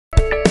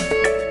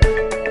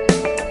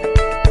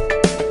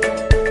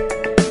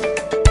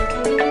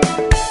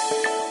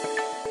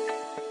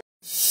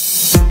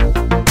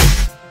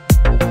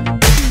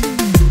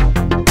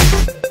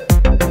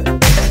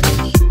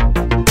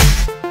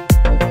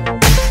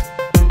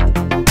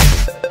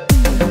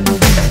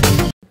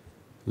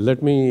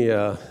Let me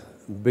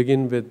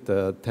begin with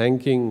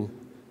thanking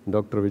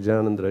Dr.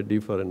 Vijayanand Reddy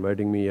for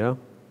inviting me here.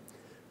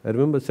 I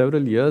remember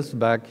several years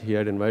back he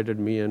had invited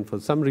me, and for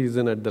some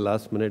reason at the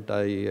last minute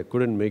I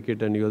couldn't make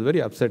it, and he was very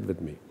upset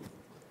with me.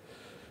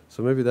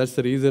 So maybe that's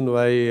the reason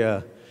why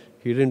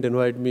he didn't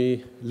invite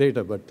me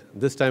later, but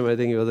this time I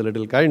think he was a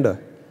little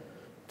kinder.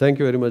 Thank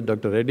you very much,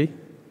 Dr. Reddy.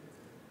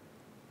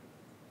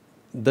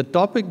 The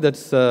topic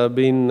that's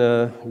been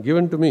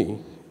given to me,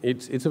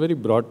 it's a very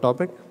broad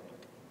topic.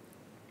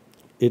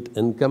 It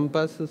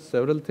encompasses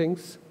several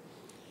things,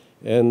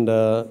 and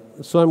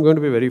so I'm going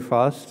to be very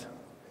fast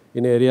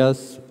in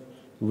areas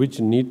which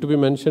need to be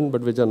mentioned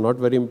but which are not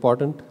very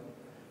important,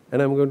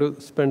 and I'm going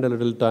to spend a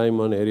little time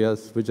on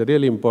areas which are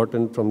really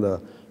important from the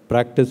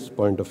practice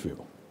point of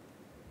view.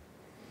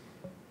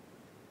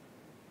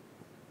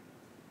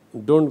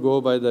 Don't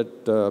go by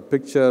that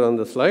picture on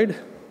the slide.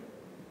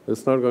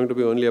 It's not going to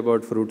be only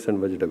about fruits and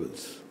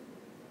vegetables.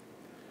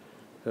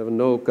 I have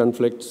no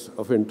conflicts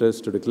of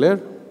interest to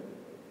declare.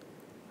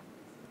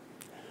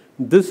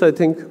 This, I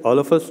think, all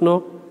of us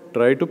know.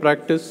 Try to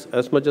practice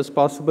as much as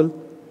possible.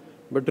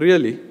 But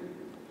really,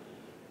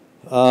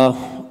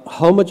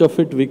 how much of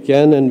it we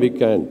can and we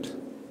can't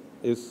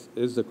is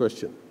the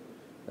question.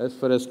 As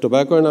far as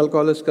tobacco and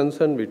alcohol is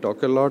concerned, we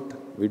talk a lot,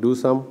 we do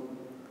some.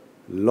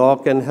 Law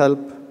can help.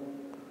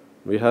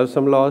 We have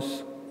some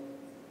laws.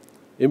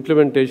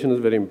 Implementation is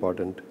very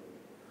important.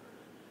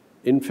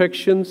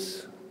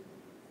 Infections,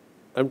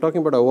 I'm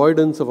talking about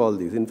avoidance of all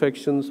these.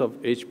 Infections of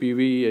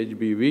HPV,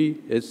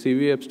 HBV,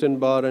 HCV,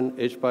 Epstein-Barr, and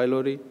H.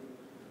 pylori.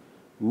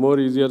 More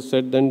easier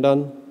said than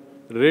done.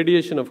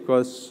 Radiation, of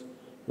course,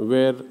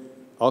 where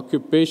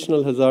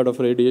occupational hazard of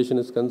radiation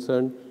is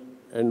concerned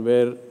and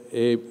where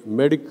a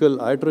medical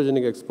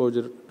iatrogenic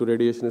exposure to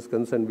radiation is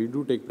concerned, we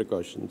do take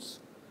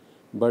precautions.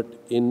 But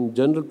in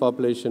general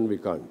population, we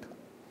can't.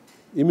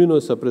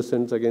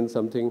 Immunosuppressants, again,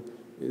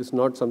 is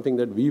not something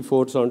that we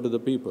force onto the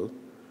people,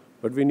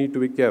 but we need to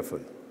be careful.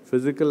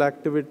 Physical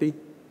activity,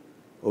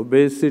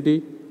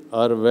 obesity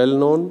are well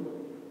known,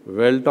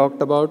 well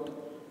talked about,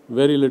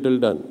 very little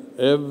done.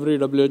 Every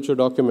WHO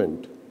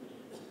document,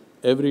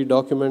 every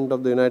document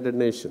of the United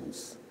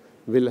Nations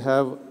will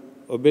have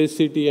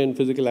obesity and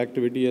physical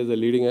activity as a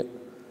leading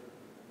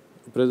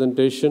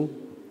presentation.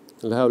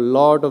 We'll have a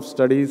lot of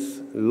studies,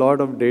 a lot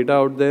of data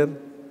out there,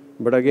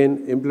 but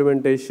again,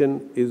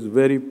 implementation is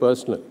very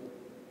personal.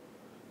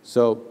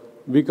 So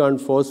we can't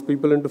force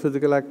people into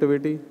physical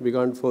activity. We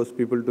can't force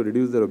people to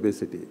reduce their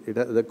obesity.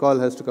 The call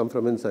has to come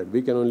from inside.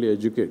 We can only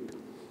educate.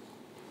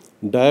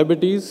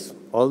 Diabetes,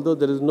 although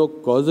there is no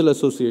causal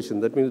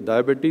association, that means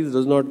diabetes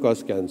does not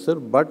cause cancer,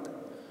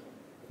 but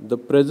the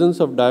presence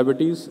of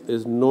diabetes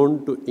is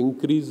known to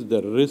increase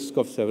the risk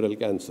of several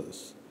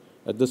cancers.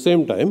 At the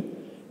same time,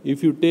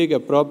 if you take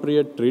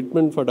appropriate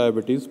treatment for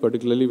diabetes,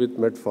 particularly with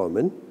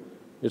metformin,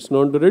 it's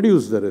known to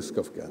reduce the risk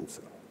of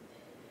cancer.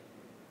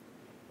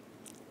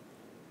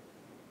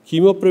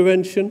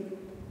 Chemoprevention,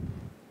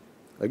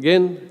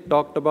 again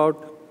talked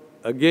about,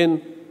 again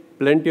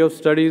plenty of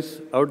studies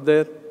out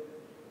there.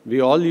 We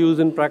all use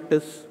in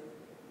practice.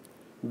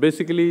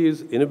 Basically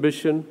is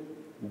inhibition,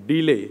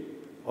 delay,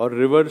 or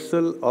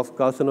reversal of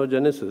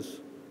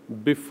carcinogenesis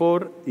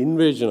before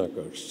invasion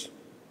occurs.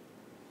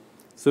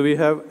 So we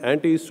have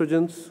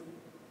anti-estrogens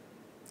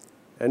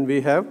and we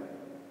have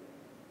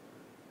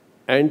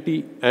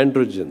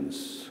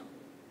anti-androgens.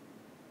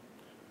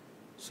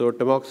 So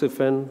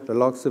tamoxifen,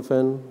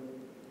 raloxifene,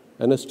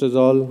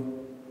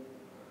 anastrozole,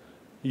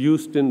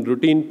 used in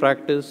routine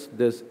practice,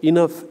 there's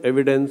enough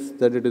evidence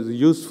that it is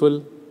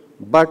useful,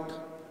 but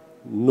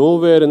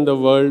nowhere in the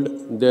world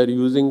they're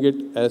using it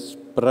as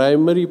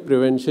primary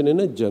prevention in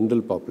a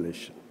general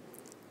population.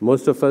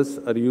 Most of us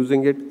are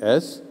using it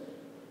as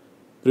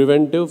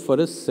preventive for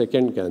a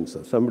second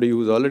cancer. Somebody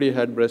who's already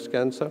had breast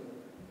cancer,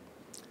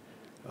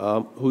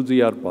 who's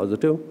ER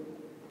positive,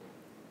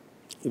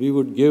 we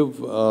would give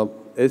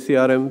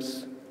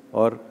ACRMs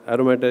or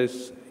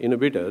aromatase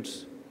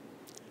inhibitors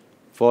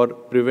for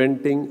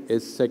preventing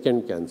a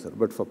second cancer.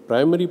 But for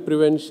primary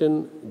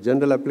prevention,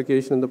 general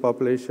application in the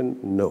population,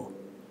 no.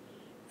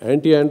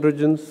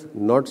 Anti-androgens,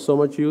 not so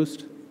much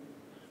used,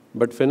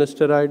 but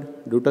finasteride,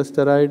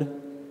 dutasteride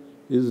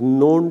is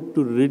known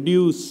to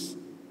reduce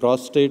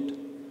prostate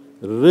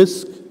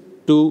risk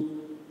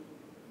to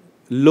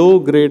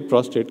low-grade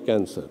prostate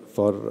cancer.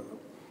 For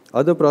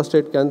other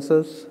prostate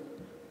cancers,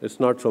 it's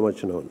not so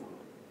much known.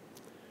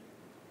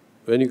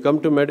 When you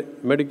come to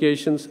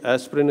medications,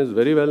 aspirin is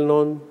very well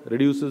known,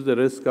 reduces the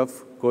risk of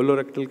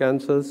colorectal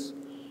cancers.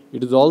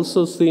 It is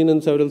also seen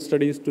in several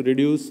studies to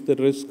reduce the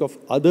risk of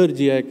other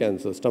GI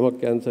cancers, stomach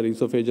cancer,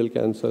 esophageal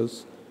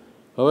cancers.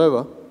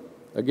 However,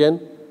 again,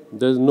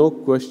 there is no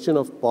question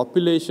of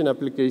population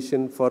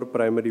application for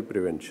primary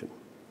prevention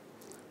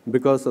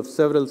because of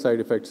several side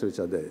effects which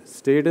are there.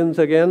 Statins,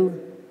 again,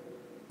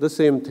 the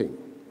same thing.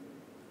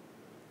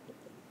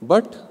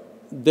 But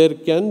there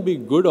can be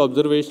good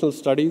observational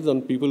studies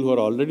on people who are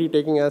already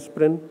taking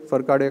aspirin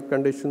for cardiac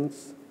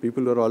conditions,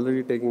 people who are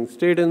already taking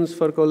statins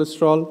for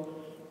cholesterol,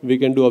 we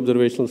can do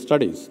observational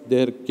studies.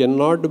 There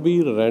cannot be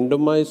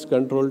randomized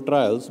controlled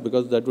trials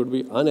because that would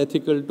be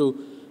unethical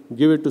to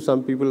give it to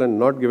some people and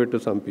not give it to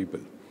some people.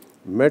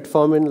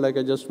 Metformin, like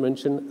I just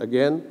mentioned,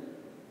 again,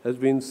 has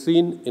been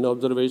seen in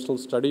observational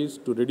studies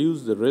to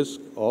reduce the risk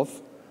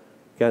of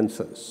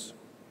cancers.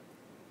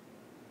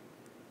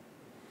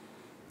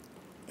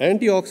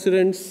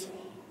 Antioxidants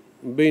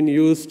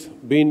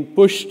been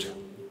pushed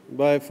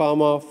by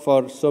pharma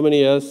for so many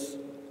years.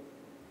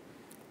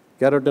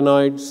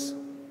 Carotenoids,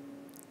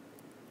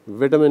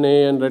 vitamin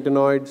A and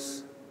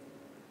retinoids,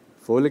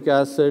 folic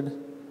acid,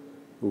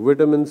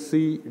 vitamin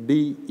C,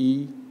 D,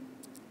 E,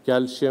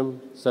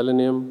 calcium,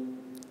 selenium,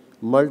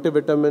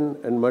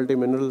 multivitamin and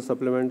multimineral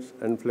supplements,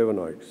 and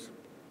flavonoids.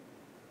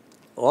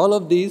 All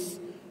of these,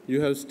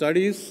 you have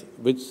studies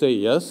which say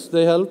yes,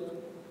 they help.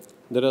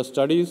 There are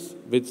studies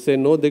which say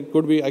no, they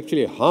could be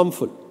actually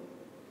harmful.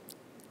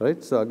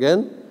 Right? So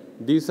again,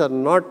 these are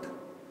not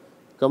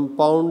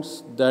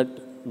compounds that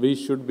we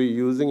should be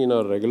using in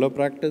our regular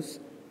practice.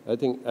 I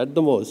think at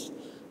the most,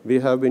 we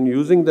have been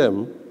using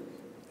them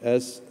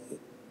as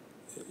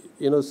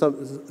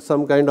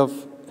some kind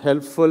of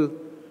helpful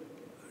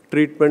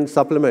treatment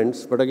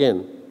supplements, but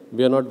again,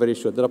 we are not very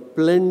sure. There are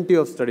plenty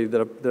of studies,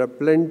 there are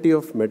plenty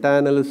of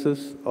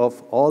meta-analysis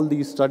of all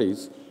these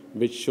studies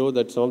which show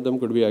that some of them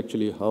could be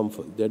actually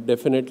harmful. They're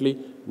definitely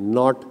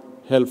not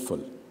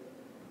helpful.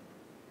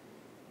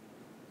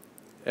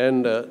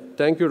 And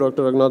thank you,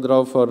 Dr. Raghunath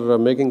Rao, for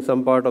making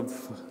some part of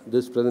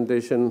this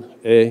presentation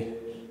a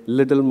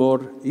little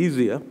more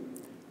easier.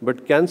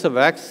 But cancer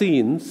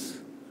vaccines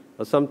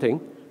are something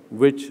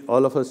which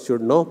all of us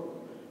should know.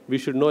 We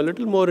should know a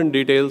little more in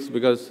details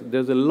because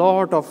there's a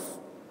lot of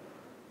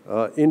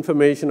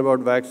information about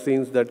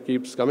vaccines that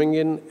keeps coming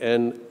in,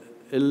 and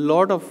a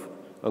lot of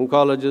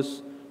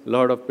oncologists, a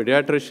lot of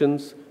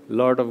pediatricians, a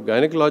lot of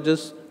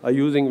gynecologists are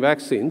using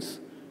vaccines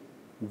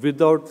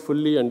without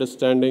fully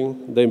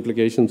understanding the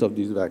implications of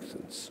these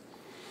vaccines.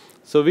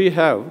 So we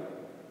have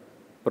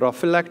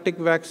prophylactic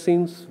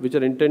vaccines which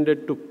are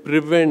intended to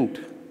prevent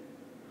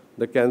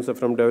the cancer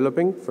from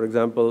developing. For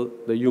example,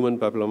 the human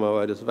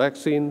papillomavirus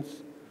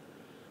vaccines,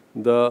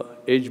 the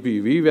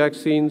HBV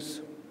vaccines,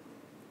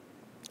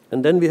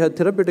 and then we have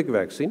therapeutic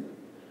vaccine.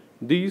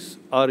 These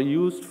are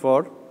used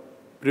for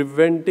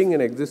preventing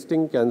an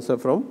existing cancer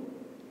from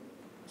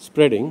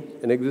spreading,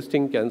 an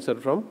existing cancer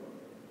from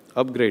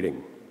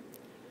upgrading.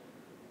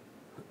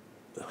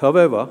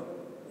 However,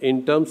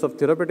 in terms of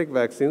therapeutic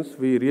vaccines,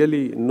 we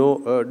really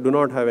do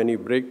not have any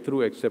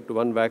breakthrough except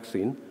one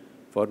vaccine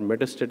for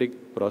metastatic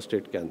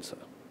prostate cancer.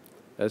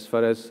 As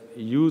far as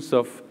use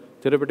of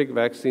therapeutic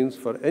vaccines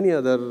for any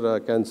other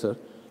cancer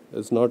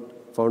is not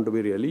found to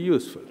be really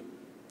useful.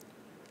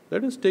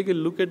 Let us take a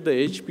look at the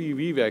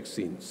HPV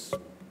vaccines.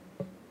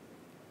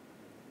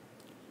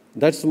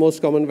 That's the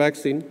most common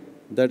vaccine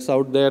that's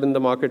out there in the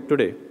market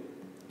today.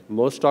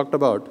 Most talked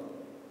about,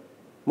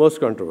 most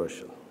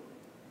controversial.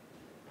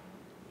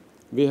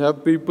 We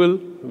have people,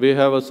 we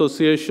have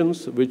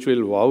associations which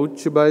will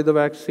vouch by the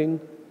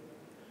vaccine.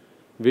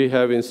 We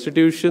have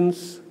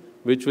institutions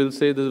which will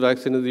say this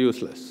vaccine is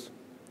useless.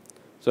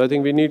 So I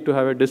think we need to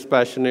have a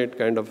dispassionate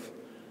kind of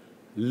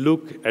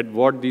look at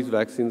what these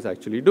vaccines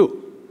actually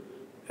do.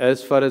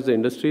 As far as the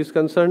industry is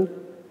concerned,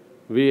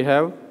 we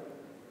have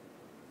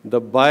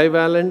the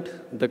bivalent,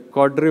 the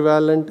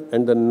quadrivalent,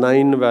 and the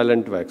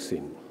 9-valent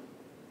vaccine.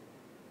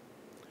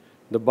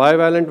 The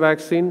bivalent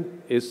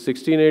vaccine is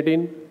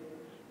 16-18,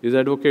 is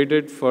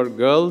advocated for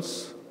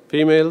girls,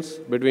 females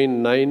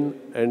between 9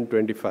 and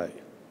 25.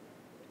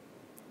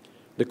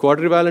 The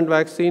quadrivalent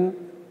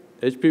vaccine,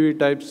 HPV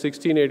types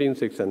 16, 18,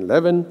 6, and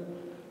 11,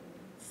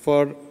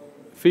 for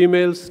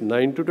females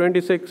 9 to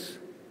 26,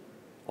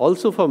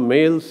 also for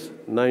males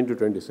 9 to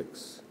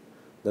 26.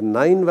 The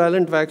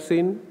 9-valent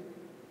vaccine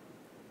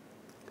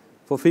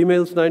for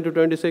females 9 to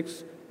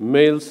 26,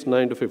 males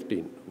 9 to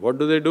 15. What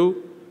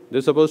do?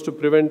 They're supposed to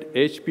prevent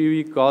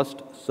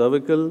HPV-caused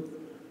cervical,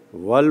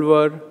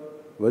 vulvar,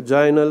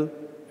 vaginal,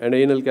 and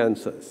anal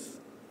cancers.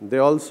 They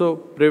also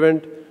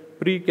prevent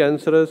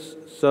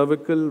precancerous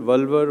cervical,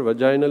 vulvar,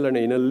 vaginal, and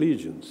anal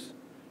lesions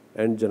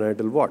and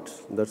genital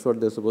warts. That's what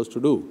they're supposed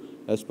to do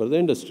as per the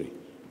industry.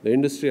 The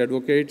industry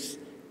advocates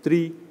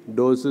 3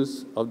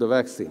 doses of the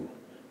vaccine.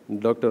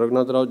 Dr.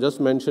 Raghunath Rao just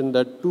mentioned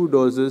that 2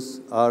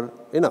 doses are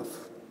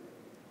enough.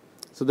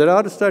 So there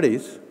are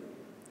studies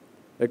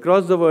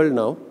across the world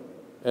now,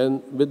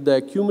 and with the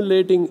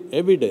accumulating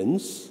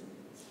evidence,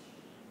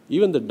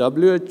 even the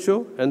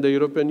WHO and the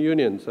European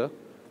Union,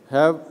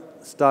 have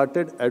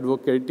started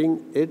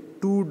advocating a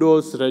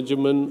 2-dose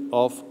regimen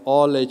of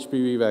all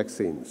HPV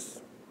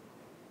vaccines.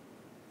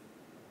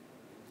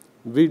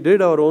 We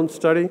did our own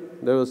study.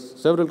 There were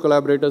several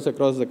collaborators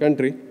across the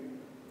country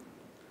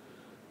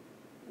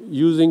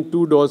using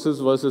 2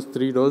 doses versus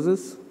 3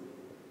 doses.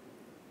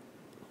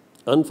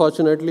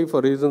 Unfortunately,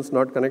 for reasons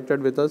not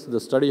connected with us, the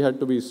study had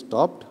to be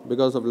stopped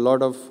because of a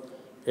lot of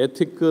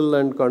ethical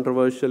and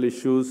controversial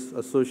issues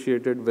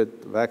associated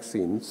with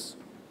vaccines.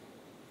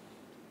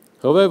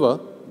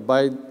 However,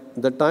 by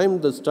the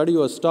time the study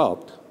was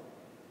stopped,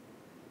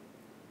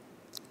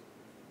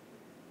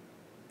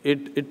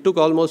 It took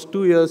almost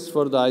 2 years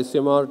for the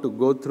ICMR to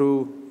go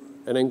through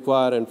and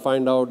inquire and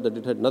find out that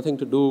it had nothing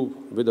to do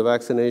with the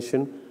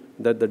vaccination,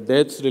 that the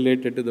deaths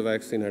related to the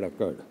vaccine had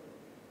occurred.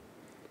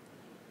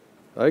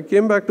 I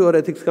came back to our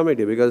ethics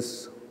committee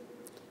because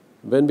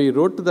when we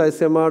wrote to the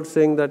ICMR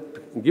saying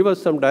that, give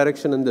us some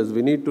direction in this,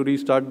 we need to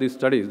restart these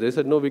studies, they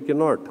said, no, we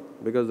cannot,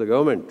 because the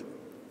government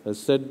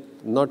has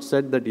not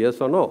said that yes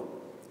or no.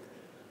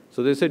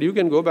 So they said, you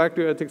can go back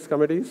to your ethics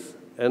committees,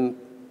 and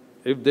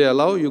if they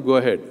allow, you go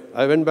ahead.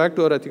 I went back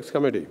to our ethics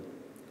committee,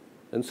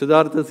 and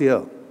Siddharth is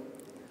here.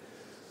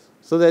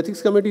 So the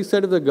ethics committee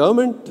said, if the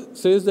government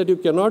says that you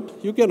cannot,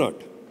 you cannot.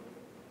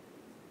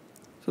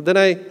 So then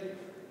I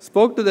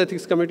spoke to the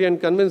ethics committee and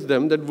convinced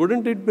them that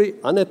wouldn't it be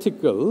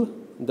unethical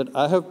that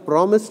I have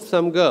promised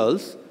some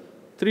girls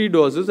 3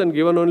 doses and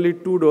given only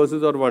 2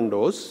 doses or 1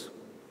 dose,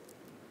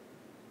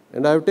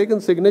 and I have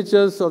taken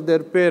signatures of their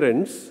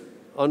parents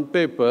on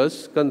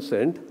papers,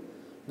 consent,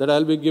 that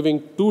I'll be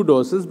giving 2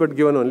 doses but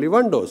given only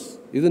 1 dose.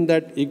 Isn't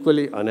that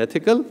equally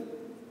unethical?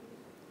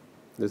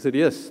 They said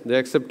yes, they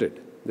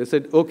accepted. They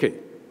said, okay,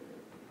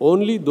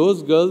 only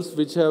those girls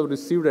which have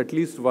received at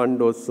least 1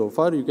 dose so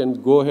far, you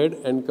can go ahead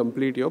and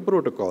complete your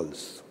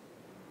protocols.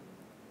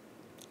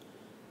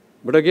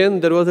 But again,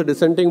 there was a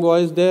dissenting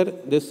voice there.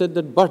 They said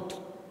that, but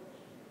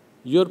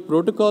your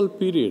protocol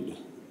period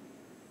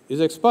is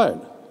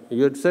expired.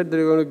 You had said that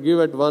you're going to give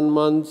at 1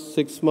 month,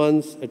 6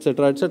 months,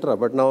 etc.,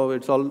 but now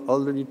it's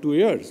already 2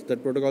 years.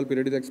 That protocol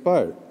period is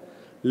expired.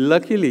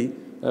 Luckily,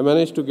 I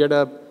managed to get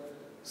a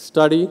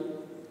study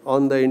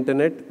on the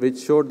internet which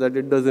showed that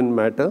it doesn't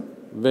matter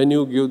when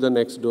you give the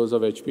next dose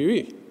of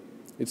HPV.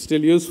 It's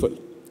still useful.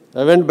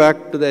 I went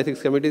back to the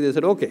ethics committee. They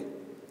said, okay.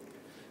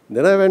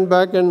 Then I went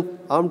back and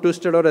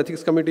arm-twisted our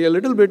ethics committee a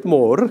little bit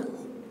more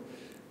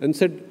and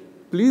said,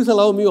 please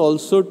allow me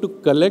also to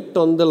collect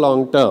on the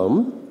long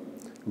term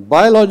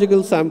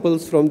biological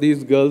samples from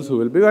these girls who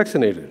will be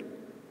vaccinated.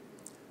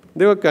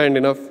 They were kind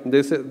enough.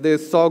 They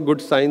saw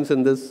good signs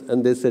in this,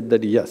 and they said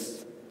that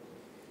yes.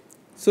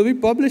 So we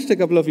published a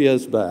couple of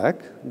years back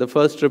the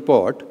first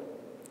report.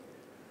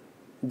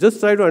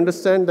 Just try to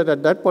understand that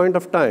at that point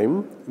of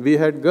time, we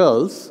had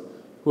girls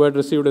who had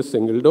received a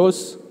single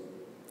dose.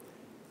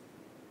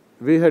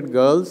 We had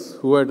girls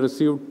who had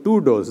received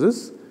 2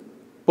 doses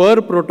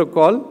per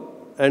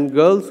protocol, and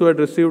girls who had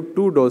received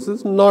 2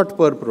 doses not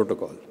per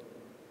protocol.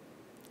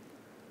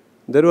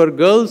 There were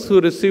girls who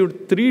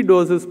received 3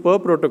 doses per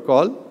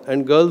protocol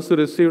and girls who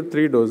received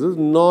 3 doses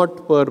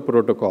not per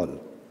protocol.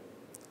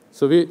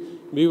 So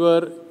we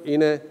were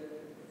in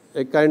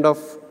a kind of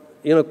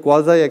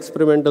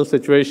quasi-experimental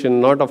situation,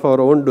 not of our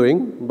own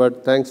doing,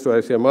 but thanks to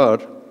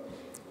ICMR,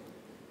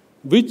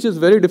 which is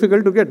very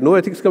difficult to get. No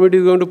ethics committee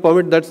is going to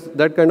permit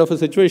that kind of a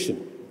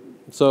situation.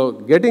 So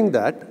getting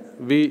that,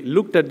 we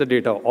looked at the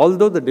data.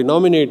 Although the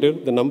denominator,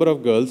 the number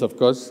of girls, of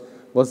course,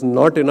 was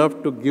not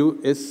enough to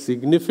give a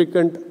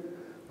significant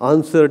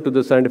answer to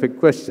the scientific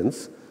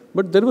questions,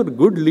 but there were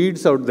good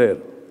leads out there.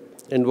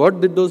 And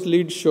what did those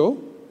leads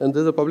show? And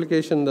there's a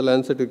publication in The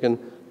Lancet, you can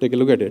take a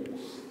look at it.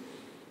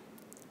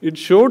 It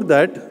showed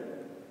that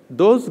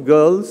those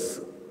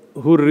girls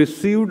who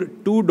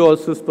received 2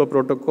 doses per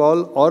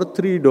protocol or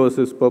 3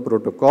 doses per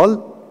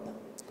protocol,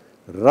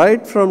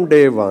 right from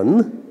day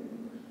 1,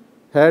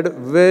 had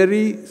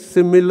very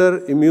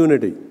similar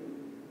immunity.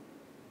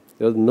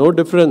 There was no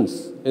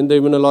difference in the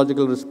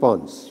immunological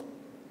response.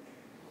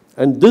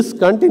 And this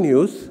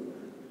continues,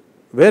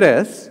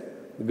 whereas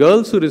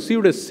girls who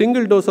received a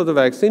single dose of the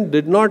vaccine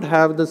did not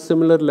have the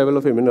similar level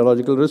of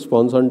immunological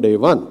response on day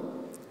 1.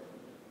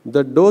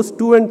 The dose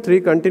 2 and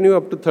 3 continue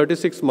up to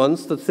 36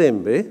 months the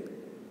same way,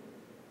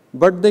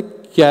 but they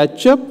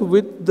catch up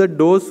with the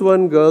dose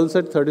 1 girls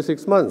at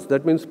 36 months.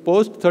 That means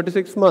post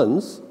 36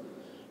 months,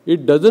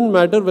 it doesn't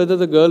matter whether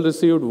the girl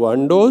received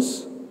 1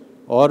 dose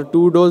or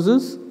 2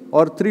 doses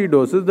or 3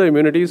 doses, the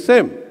immunity is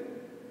same.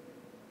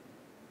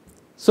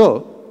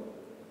 So,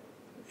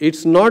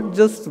 it's not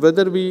just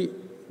whether we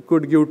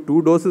could give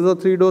 2 doses or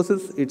 3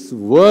 doses, it's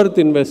worth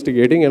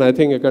investigating, and I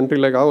think a country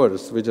like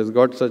ours, which has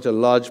got such a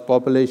large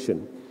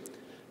population,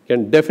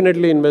 can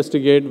definitely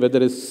investigate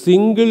whether a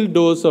single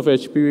dose of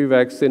HPV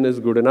vaccine is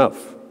good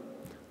enough.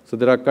 So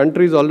there are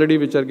countries already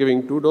which are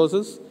giving 2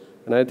 doses,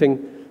 and I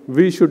think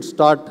we should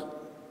start,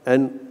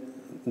 and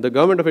the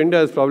government of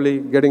India is probably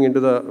getting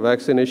into the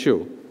vaccine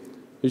issue.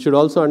 You should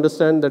also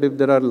understand that if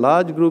there are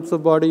large groups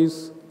of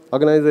bodies,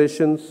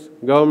 organizations,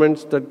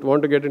 governments that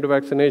want to get into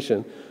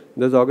vaccination,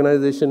 there's an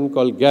organization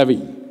called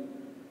Gavi,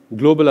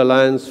 Global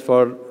Alliance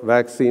for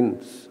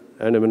Vaccines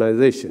and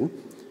Immunization,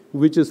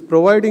 which is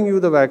providing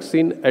you the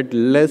vaccine at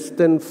less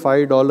than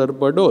 $5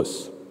 per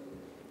dose.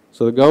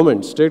 So the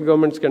government, state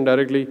governments can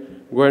directly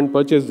go and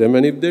purchase them,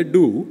 and if they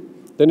do,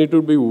 then it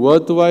would be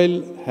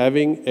worthwhile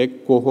having a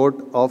cohort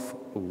of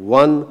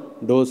 1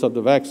 dose of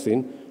the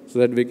vaccine so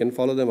that we can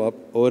follow them up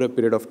over a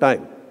period of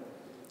time.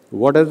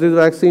 What has this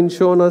vaccine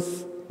shown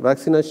us?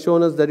 Vaccine has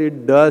shown us that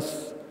it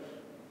does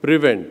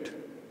prevent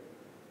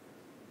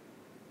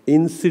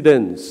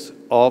incidence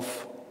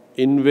of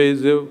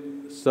invasive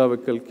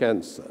cervical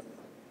cancer.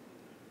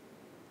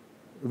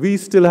 we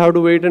still have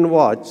to wait and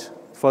watch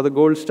for the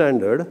gold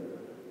standard,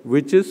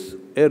 which is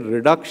a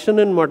reduction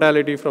in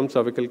mortality from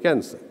cervical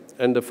cancer.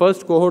 And the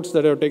first cohorts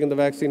that have taken the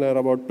vaccine are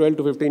about 12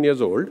 to 15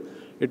 years old.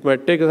 It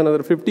might take us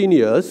another 15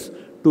 years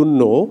to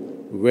know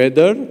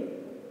whether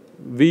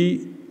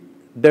we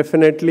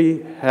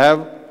definitely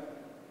have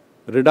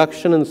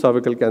reduction in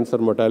cervical cancer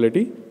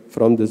mortality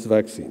from these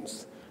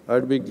vaccines.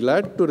 I'd be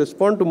glad to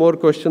respond to more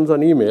questions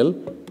on email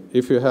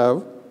if you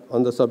have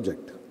on the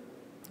subject.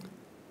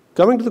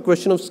 Coming to the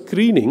question of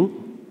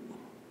screening,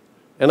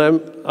 and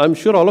I'm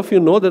sure all of you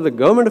know that the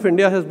government of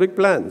India has big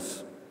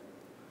plans.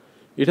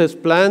 It has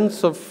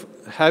plans of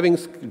having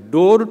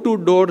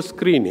door-to-door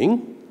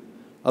screening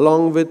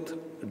along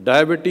with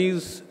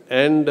diabetes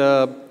and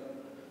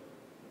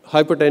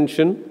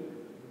hypertension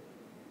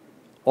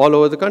all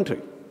over the country.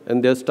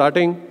 And they're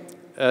starting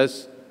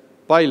as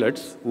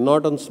pilots,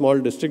 not on small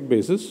district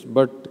basis,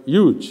 but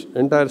huge.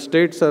 Entire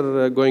states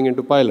are going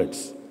into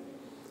pilots.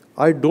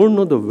 I don't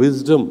know the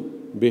wisdom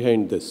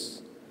behind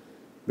this,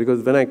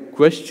 because when I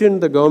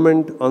questioned the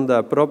government on the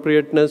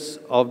appropriateness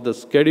of the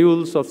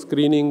schedules of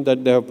screening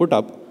that they have put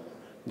up,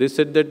 they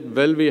said that,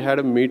 well, we had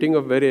a meeting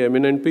of very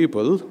eminent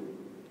people,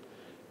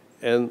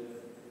 and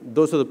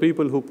those are the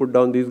people who put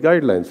down these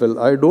guidelines. Well,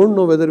 I don't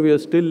know whether we are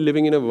still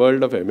living in a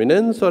world of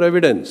eminence or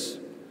evidence.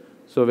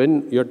 So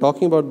when you're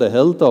talking about the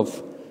health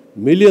of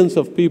millions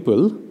of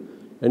people,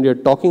 and you're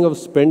talking of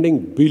spending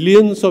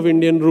billions of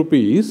Indian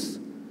rupees,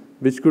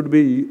 which could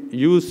be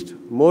used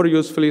more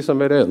usefully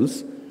somewhere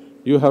else,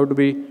 you have to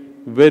be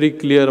very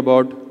clear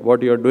about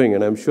what you're doing.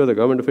 And I'm sure the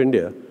government of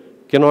India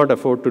cannot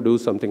afford to do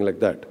something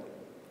like that.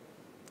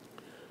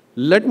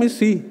 Let me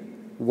see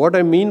what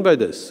I mean by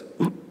this.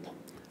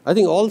 I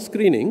think all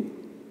screening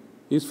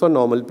is for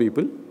normal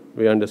people,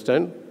 we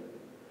understand.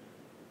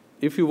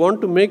 If you want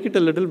to make it a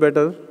little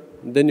better,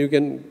 then you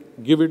can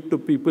give it to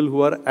people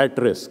who are at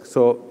risk.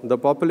 So the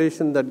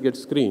population that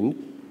gets screened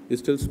is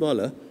still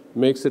smaller,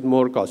 makes it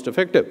more cost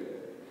effective.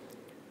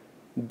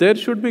 There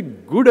should be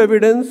good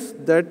evidence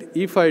that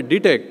if I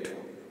detect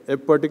a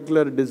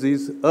particular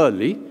disease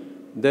early,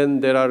 then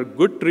there are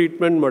good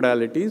treatment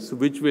modalities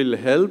which will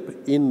help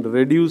in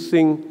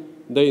reducing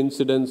the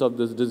incidence of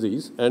this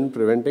disease and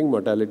preventing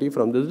mortality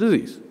from this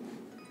disease.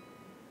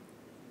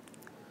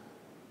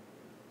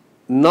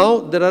 Now,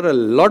 there are a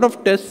lot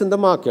of tests in the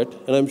market,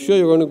 and I'm sure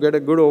you're going to get a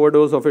good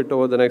overdose of it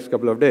over the next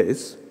couple of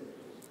days,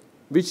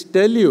 which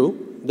tell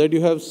you that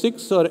you have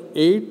 6 or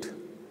 8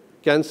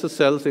 cancer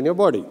cells in your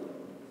body.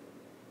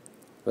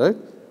 Right?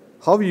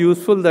 How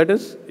useful that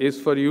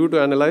is for you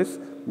to analyze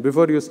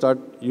before you start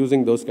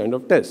using those kind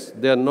of tests.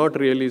 They are not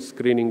really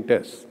screening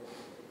tests.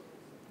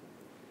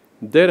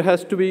 There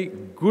has to be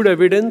good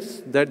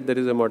evidence that there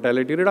is a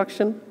mortality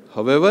reduction.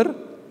 However,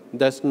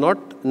 that's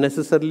not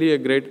necessarily a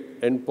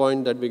great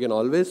endpoint that we can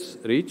always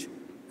reach.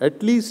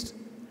 At least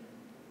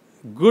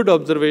good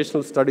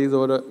observational studies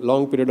over a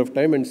long period of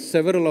time, and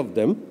several of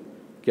them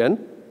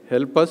can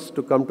help us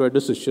to come to a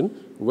decision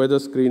whether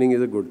screening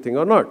is a good thing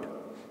or not.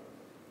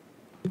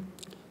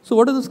 So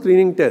what are the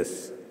screening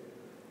tests?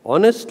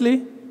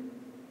 Honestly,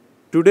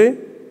 today,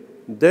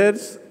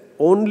 there's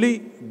only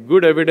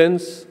good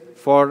evidence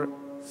for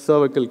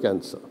cervical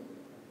cancer.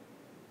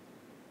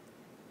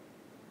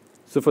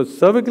 So for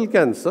cervical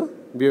cancer,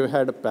 we have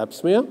had a pap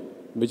smear,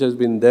 which has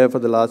been there for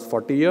the last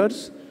 40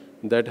 years,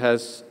 that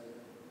has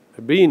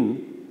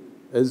been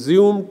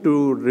assumed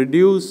to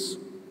reduce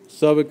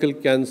cervical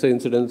cancer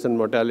incidence and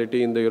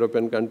mortality in the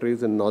European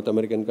countries and North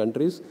American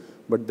countries,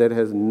 but there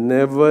has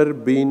never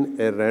been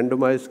a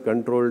randomized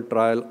controlled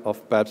trial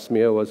of pap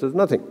smear versus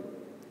nothing.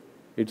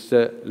 It's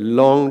a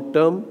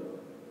long-term,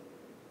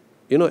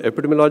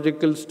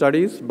 epidemiological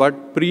studies,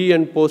 but pre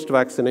and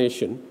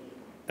post-vaccination.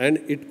 And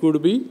it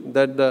could be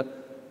that the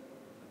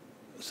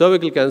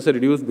cervical cancer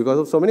reduced because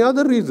of so many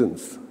other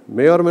reasons.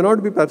 May or may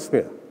not be pap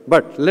smear.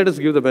 But let us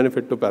give the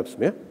benefit to pap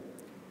smear.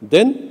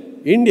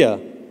 Then India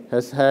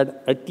has had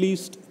at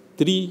least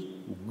 3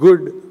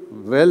 good,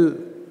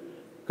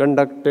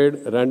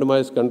 well-conducted,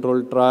 randomized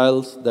controlled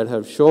trials that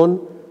have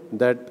shown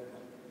that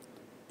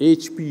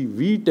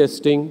HPV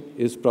testing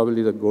is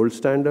probably the gold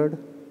standard.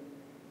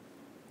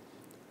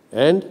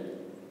 And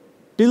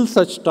till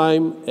such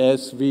time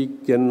as we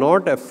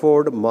cannot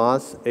afford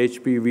mass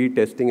HPV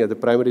testing as a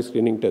primary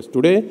screening test.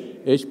 Today,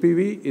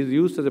 HPV is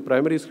used as a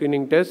primary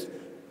screening test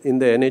in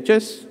the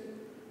NHS,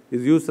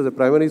 is used as a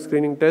primary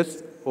screening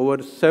test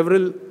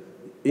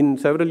in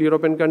several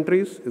European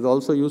countries, is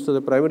also used as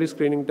a primary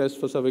screening test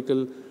for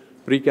cervical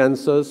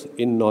precancers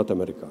in North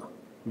America.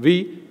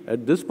 We,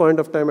 at this point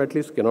of time at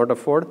least, cannot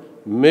afford.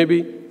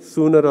 Maybe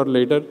sooner or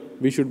later,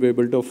 we should be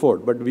able to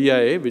afford. But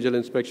VIA, visual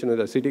inspection with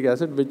acetic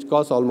acid, which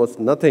costs almost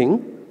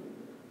nothing,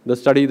 the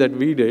study that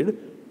we did,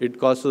 it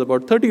costs us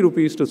about 30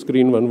 rupees to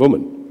screen one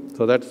woman.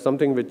 So that's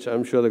something which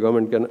I'm sure the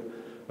government can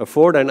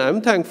afford. And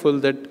I'm thankful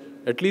that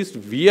at least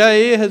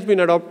VIA has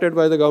been adopted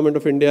by the government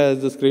of India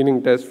as the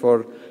screening test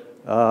for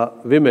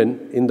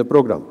women in the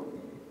program.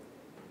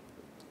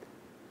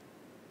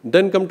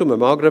 Then come to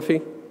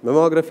mammography.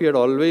 Mammography had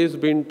always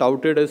been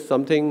touted as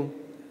something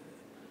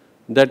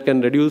that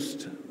can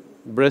reduce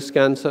breast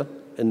cancer.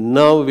 And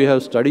now we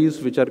have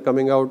studies which are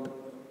coming out,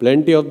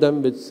 plenty of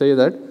them, which say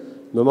that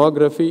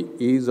mammography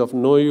is of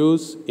no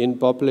use in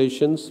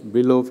populations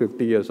below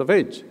 50 years of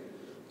age.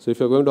 So if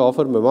you're going to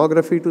offer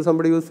mammography to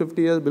somebody who's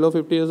below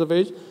 50 years of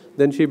age,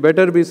 then she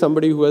better be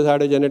somebody who has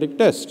had a genetic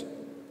test.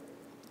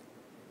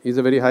 Is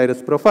a very high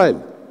risk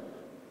profile.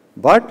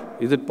 But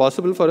is it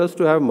possible for us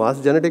to have mass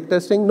genetic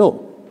testing?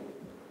 No.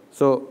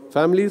 So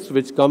families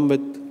which come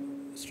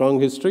with strong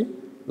history,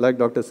 like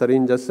Dr.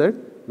 Sareen just said,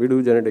 we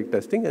do genetic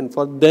testing, and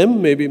for them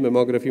maybe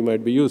mammography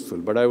might be useful.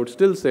 But I would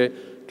still say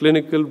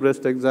clinical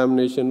breast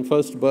examination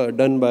first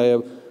done by a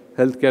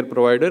healthcare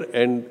provider,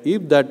 and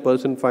if that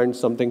person finds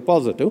something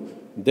positive,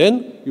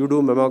 then you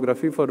do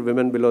mammography for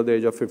women below the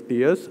age of 50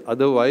 years.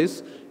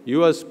 Otherwise,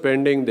 you are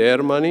spending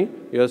their money,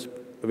 you are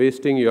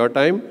wasting your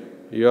time,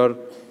 you are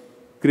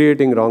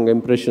creating wrong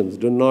impressions.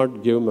 Do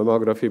not give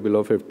mammography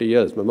below 50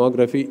 years.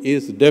 Mammography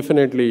is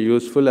definitely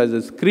useful as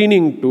a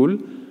screening tool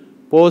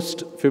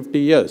post 50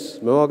 years.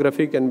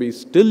 Mammography can be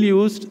still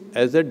used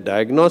as a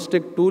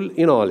diagnostic tool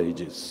in all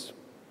ages.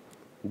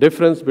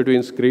 Difference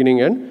between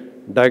screening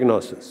and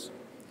diagnosis.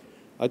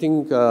 I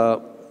think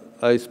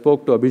I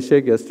spoke to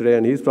Abhishek yesterday,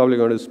 and he's probably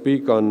going to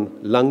speak on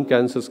lung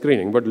cancer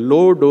screening. But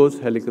low-dose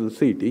helical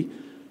CT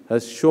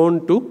has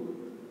shown to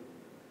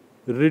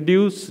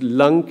reduce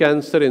lung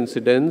cancer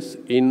incidence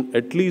in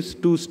at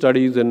least 2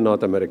 studies in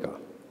North America.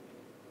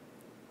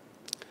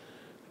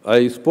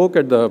 I spoke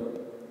at the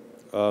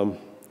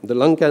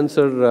lung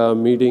cancer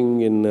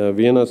meeting in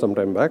Vienna some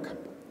time back,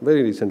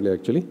 very recently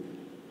actually.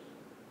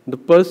 The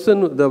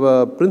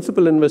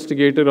principal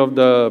investigator of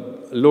the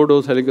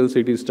low-dose helical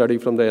CT study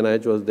from the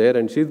NIH was there,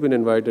 and she's been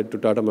invited to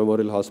Tata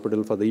Memorial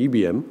Hospital for the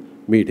EBM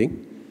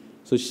meeting.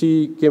 So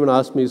she came and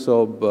asked me,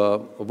 so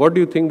what do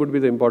you think would be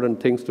the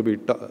important things to be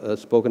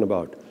spoken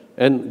about?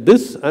 And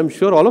this, I'm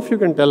sure all of you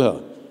can tell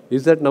her,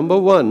 is that number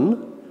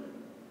one,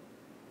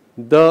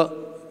 the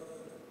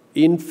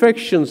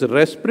infections,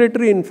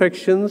 respiratory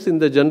infections in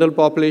the general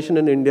population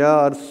in India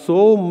are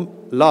so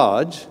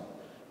large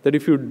that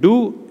if you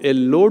do a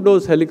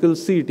low-dose helical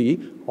CT,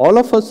 all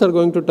of us are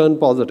going to turn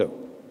positive.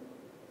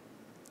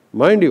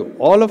 Mind you,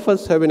 all of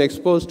us have been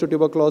exposed to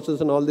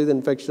tuberculosis and all these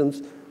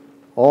infections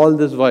all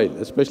this while,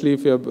 especially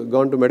if you have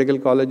gone to medical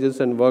colleges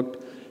and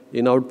worked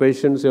in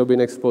outpatients, you have been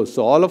exposed.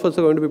 So all of us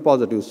are going to be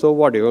positive. So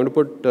what? You're going to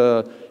put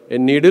a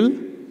needle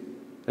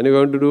and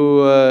you're going to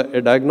do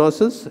a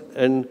diagnosis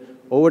and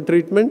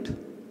over-treatment?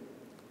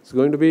 It's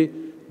going to be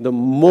the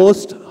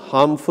most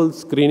harmful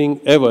screening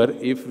ever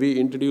if we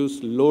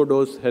introduce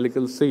low-dose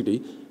helical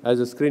CT as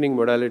a screening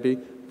modality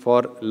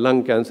for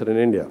lung cancer in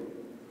India.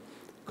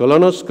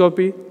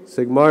 Colonoscopy,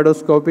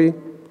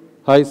 sigmoidoscopy,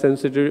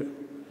 high-sensitivity,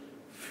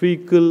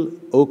 fecal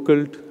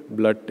occult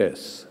blood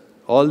tests.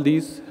 All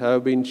these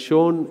have been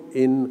shown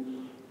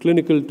in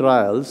clinical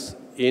trials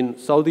in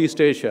Southeast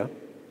Asia,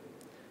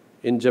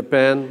 in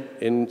Japan,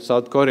 in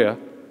South Korea,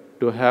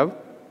 to have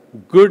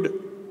good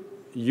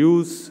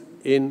use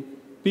in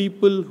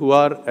people who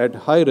are at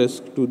high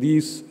risk to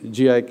these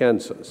GI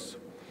cancers.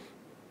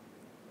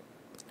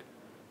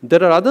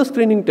 There are other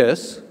screening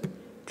tests,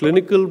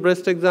 clinical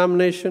breast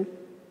examination.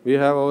 We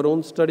have our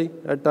own study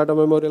at Tata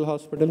Memorial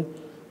Hospital.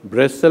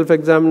 Breast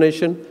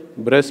self-examination,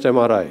 breast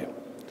MRI.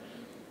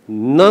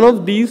 None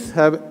of these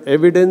have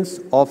evidence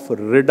of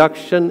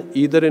reduction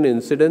either in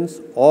incidence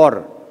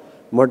or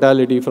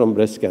mortality from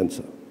breast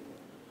cancer.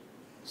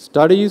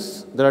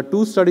 Studies, there are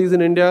 2 studies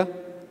in India,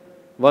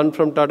 one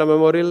from Tata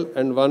Memorial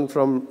and one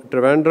from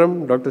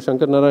Trivandrum, Dr.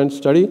 Shankar Narayan's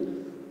study.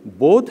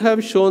 Both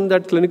have shown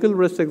that clinical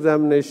breast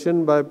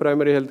examination by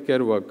primary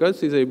healthcare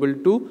workers is able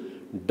to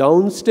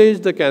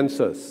downstage the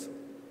cancers.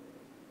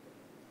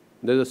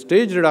 There is a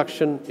stage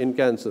reduction in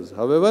cancers.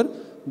 However,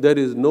 there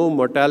is no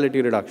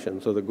mortality reduction.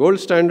 So the gold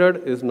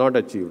standard is not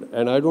achieved.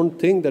 And I don't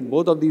think that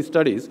both of these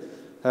studies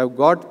have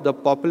got the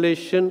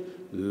population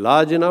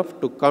large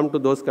enough to come to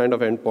those kind of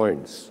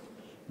endpoints.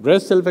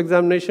 Breast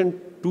self-examination,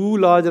 2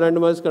 large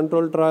randomized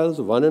controlled trials,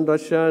 one in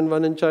Russia and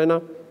one in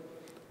China.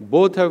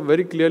 Both have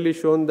very clearly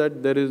shown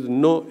that there is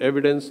no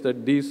evidence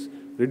that these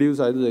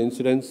reduce either the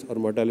incidence or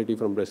mortality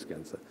from breast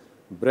cancer.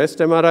 Breast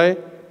MRI,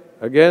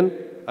 again,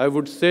 I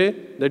would say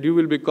that you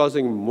will be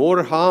causing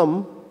more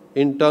harm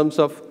in terms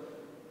of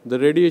the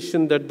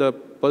radiation that the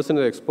person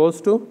is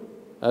exposed to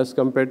as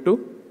compared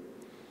to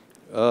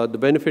the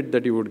benefit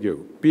that you would give.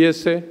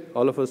 PSA,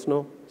 all of us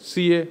know.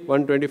 CA,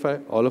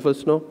 125, all of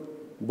us know.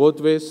 Both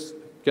ways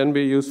can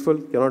be useful,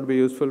 cannot be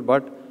useful,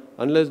 but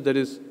unless there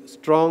is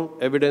strong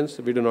evidence,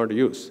 we do not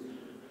use.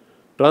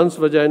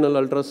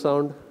 Transvaginal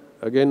ultrasound,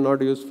 again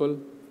not useful.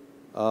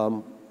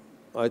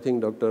 I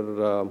think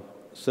Dr.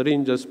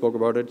 Sareen just spoke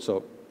about it.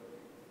 So,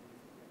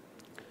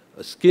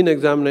 skin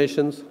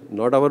examinations,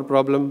 not our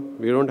problem.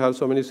 We don't have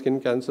so many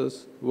skin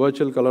cancers.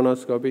 Virtual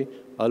colonoscopy,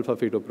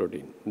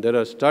 alpha-fetoprotein. There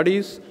are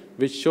studies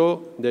which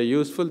show they're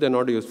useful, they're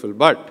not useful.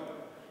 But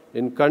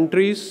in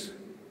countries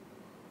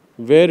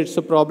where it's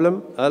a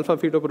problem,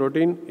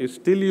 alpha-fetoprotein is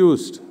still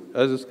used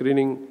as a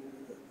screening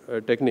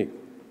technique.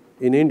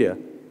 In India,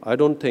 I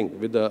don't think,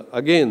 with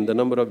again, the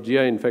number of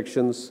GI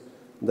infections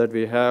that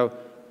we have,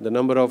 the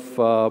number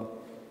of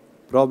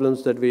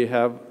problems that we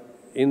have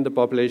in the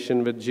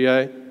population with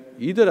GI,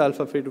 either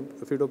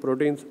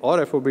alpha-fetoproteins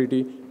or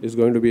FOBT is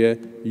going to be a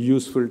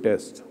useful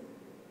test.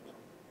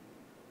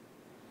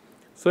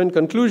 So in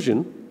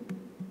conclusion,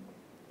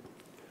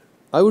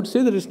 I would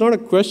say that it's not a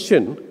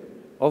question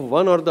of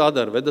one or the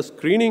other, whether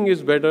screening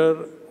is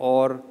better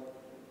or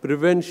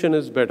prevention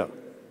is better,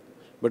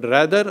 but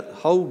rather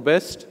how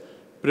best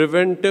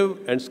preventive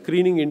and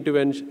screening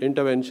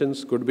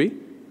interventions could be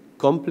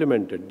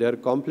complemented. They are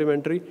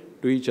complementary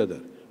to each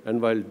other.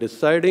 And while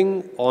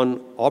deciding on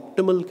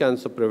optimal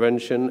cancer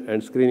prevention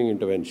and screening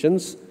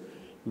interventions,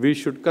 we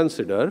should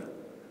consider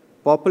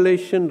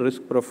population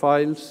risk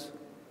profiles.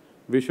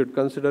 We should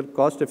consider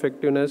cost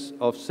effectiveness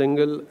of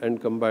single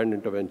and combined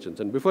interventions.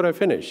 And before I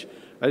finish,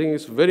 I think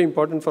it's very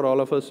important for all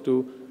of us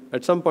to,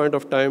 at some point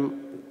of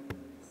time,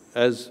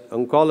 as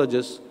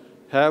oncologists,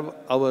 have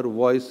our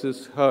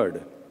voices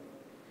heard.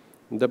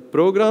 The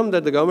program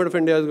that the Government of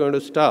India is going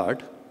to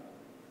start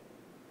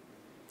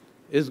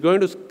is going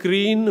to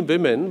screen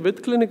women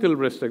with clinical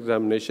breast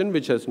examination,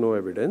 which has no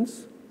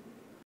evidence,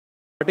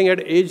 starting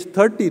at age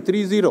 30.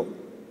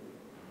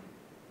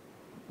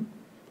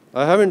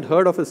 I haven't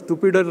heard of a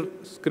stupider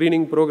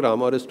screening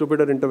program or a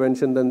stupider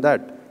intervention than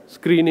that,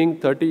 screening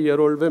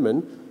 30-year-old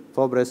women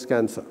for breast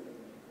cancer.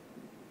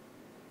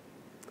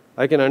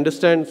 I can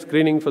understand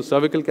screening for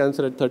cervical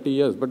cancer at 30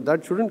 years, but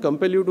that shouldn't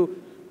compel you to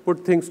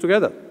put things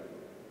together.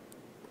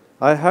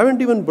 I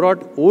haven't even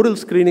brought oral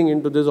screening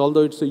into this,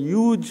 although it's a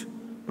huge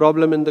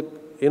problem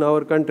in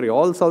our country.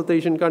 All South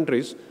Asian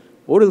countries,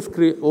 oral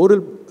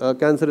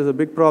cancer is a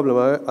big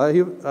problem.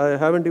 I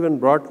haven't even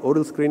brought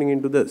oral screening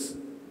into this.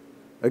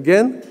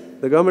 Again,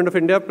 the Government of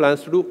India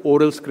plans to do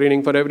oral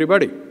screening for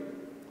everybody.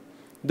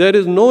 There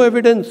is no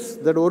evidence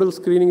that oral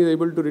screening is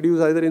able to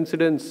reduce either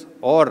incidence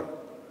or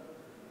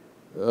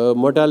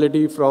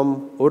mortality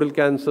from oral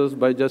cancers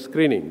by just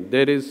screening.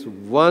 There is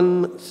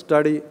one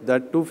study,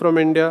 that too from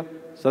India,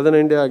 Southern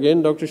India,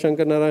 again Dr.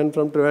 Shankar Narayan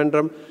from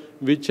Trivandrum,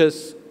 which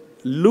has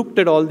looked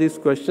at all these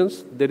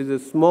questions. There is a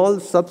small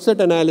subset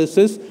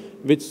analysis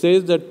which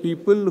says that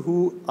people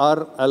who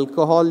are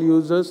alcohol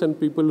users and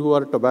people who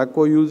are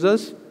tobacco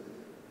users,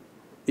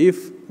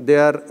 if they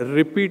are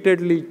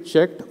repeatedly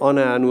checked on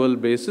an annual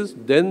basis,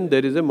 then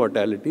there is a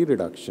mortality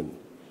reduction.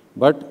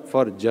 But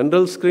for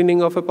general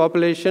screening of a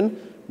population,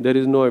 there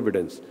is no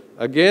evidence.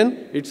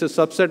 Again, it's a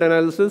subset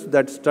analysis.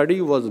 That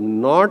study was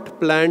not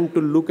planned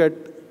to look at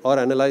or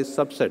analyze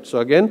subsets. So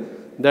again,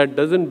 that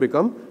doesn't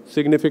become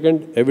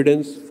significant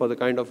evidence for the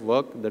kind of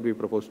work that we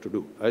propose to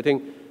do. I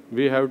think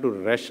we have to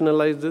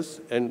rationalize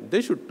this, and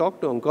they should talk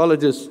to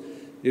oncologists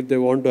if they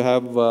want to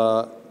have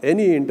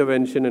any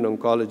intervention in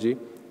oncology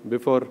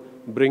before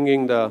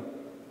bringing the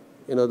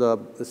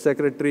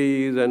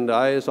secretaries and the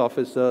IAS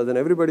officers and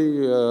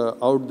everybody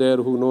out there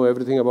who know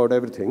everything about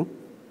everything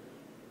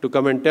to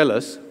come and tell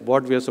us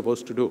what we are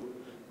supposed to do.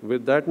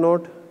 With that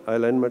note,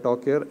 I'll end my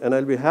talk here, and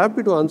I'll be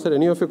happy to answer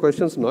any of your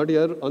questions, not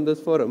here on this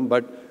forum,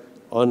 but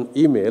on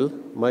email.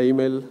 My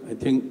email. I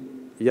think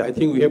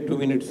we have 2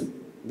 minutes.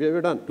 We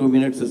have done. 2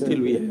 minutes still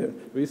we have.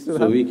 We still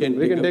so have. We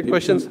can take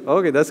questions.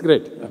 Okay, that's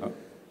great.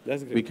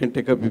 That's great. We can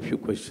take up a few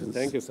questions.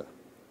 Thank you, sir.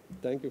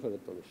 Thank you for the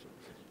permission.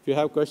 If you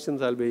have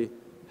questions, I'll be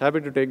happy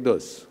to take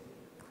those.